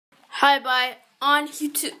Hi, bye. On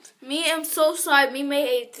YouTube. I'm so sorry. Me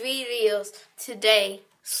made 3 videos today.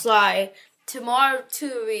 Sorry. Tomorrow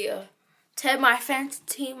 2 videos. Tell my friend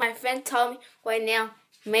told me right now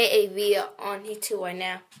made a video on YouTube right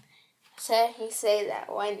now. He say that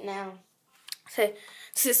right now. Say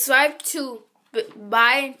subscribe to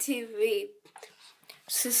Buying TV.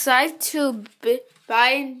 Subscribe to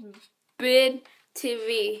Buying Bid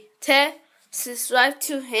TV. Subscribe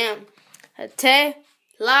to him.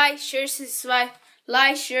 Like, share, subscribe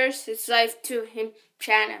to him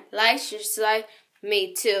channel. Like, share, subscribe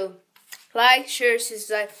me too. Like, share,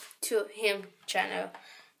 subscribe to him channel.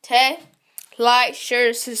 Like,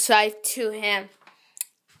 share, subscribe to him.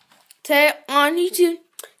 On YouTube,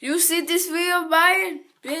 you see this video Buying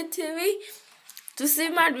Bid TV? To see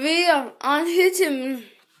my video on YouTube.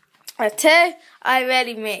 I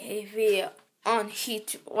already made a video on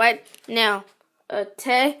YouTube right now.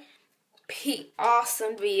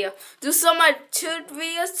 Awesome video. Do some of 2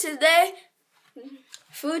 videos today.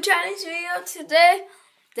 Food challenge video today.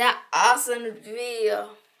 That awesome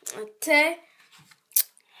video.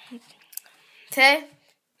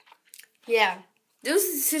 Yeah. Do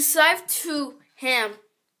subscribe to him.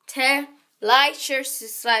 Like, share,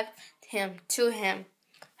 subscribe to him.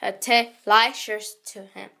 Like, share to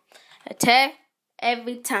him.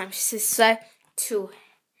 Every time subscribe to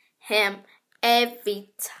him. Every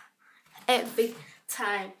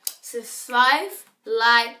time. Subscribe,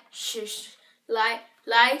 like,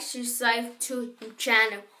 subscribe to his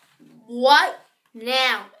channel. What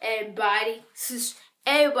now, everybody?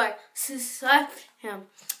 Everybody subscribe him.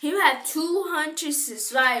 He had 200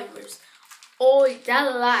 subscribers. Oh, that's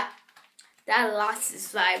a lot. That's a lot of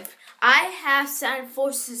subscribers. I have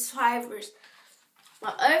 74 subscribers.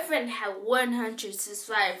 My other friend had 100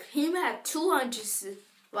 subscribers. He had 200 subscribers.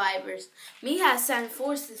 Me has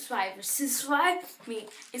 74 subscribers. Subscribe me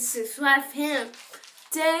and subscribe him.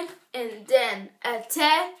 Then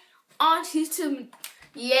attack on YouTube.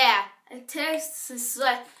 Yeah, attack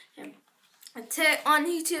subscribe him. Attack on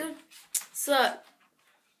YouTube. So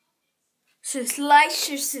just like,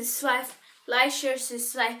 share, subscribe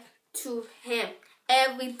to him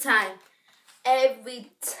every time,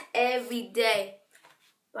 every day.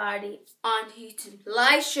 Body on YouTube.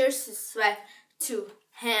 Like, share, subscribe to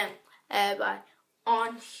him. Everybody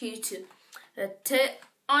on YouTube.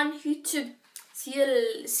 On YouTube.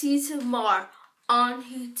 See you tomorrow on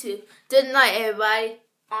YouTube. Good night, everybody.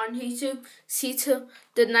 On YouTube.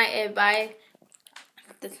 Good night, everybody.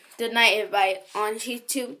 Good night, everybody. On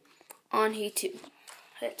YouTube. On YouTube.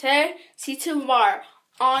 See you tomorrow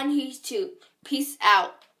on YouTube. Peace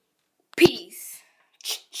out. Peace.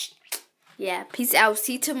 Yeah, peace out.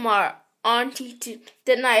 See you tomorrow on YouTube.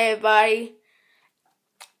 Good night, everybody.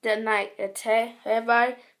 Good night,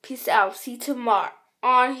 everybody. Peace out. See you tomorrow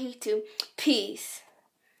on YouTube. Peace.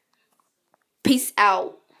 Peace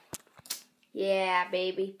out. Yeah,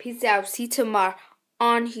 baby. Peace out. See you tomorrow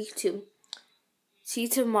on YouTube. See you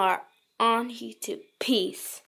tomorrow on YouTube. Peace.